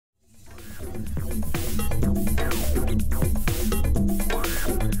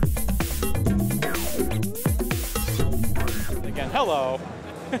Hello.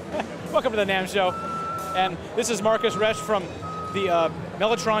 Welcome to the NAMM show. And this is Markus Resch from the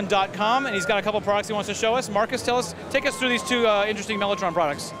Mellotron.com, and he's got a couple products he wants to show us. Markus, take us through these two interesting Mellotron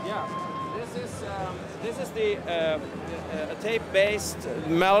products. Yeah, this is the tape-based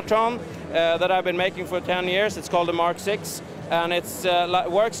Mellotron that I've been making for 10 years. It's called the Mark VI, and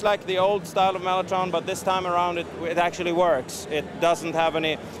it works like the old style of Mellotron, but this time around it actually works. It doesn't have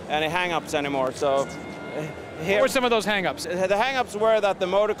any hang-ups anymore. So. What were some of those hang-ups? The hang-ups were that the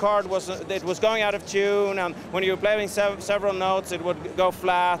motor card was going out of tune, and when you were playing several notes, it would go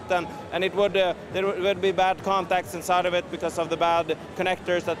flat, and there would be bad contacts inside of it because of the bad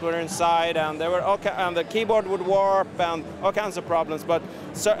connectors that were inside, and and the keyboard would warp and all kinds of problems. But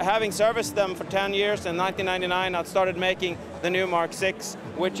having serviced them for 10 years, in 1999, I started making the new Mark VI,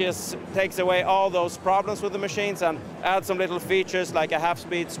 which takes away all those problems with the machines and adds some little features like a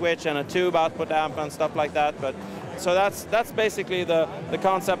half-speed switch and a tube output amp and stuff like that. But so that's basically the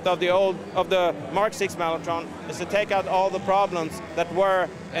concept of the Mark VI Mellotron, is to take out all the problems that were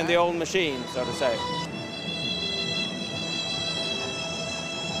in the old machine, so to say.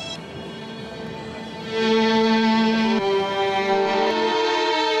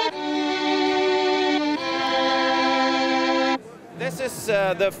 This is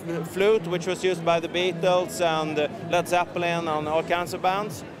the flute, which was used by the Beatles and Led Zeppelin and all kinds of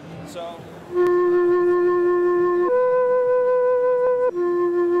bands. So.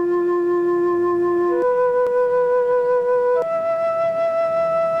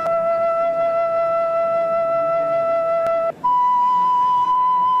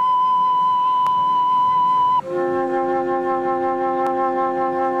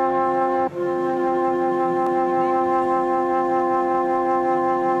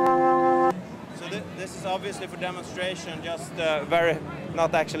 Obviously for demonstration, just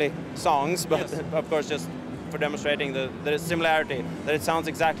not actually songs, but yes. Of course just for demonstrating the similarity, that it sounds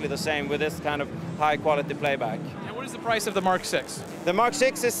exactly the same with this kind of high quality playback. And what is the price of the Mark VI? The Mark VI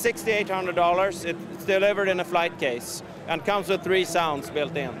is $6,800. It's delivered in a flight case and comes with 3 sounds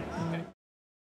built in.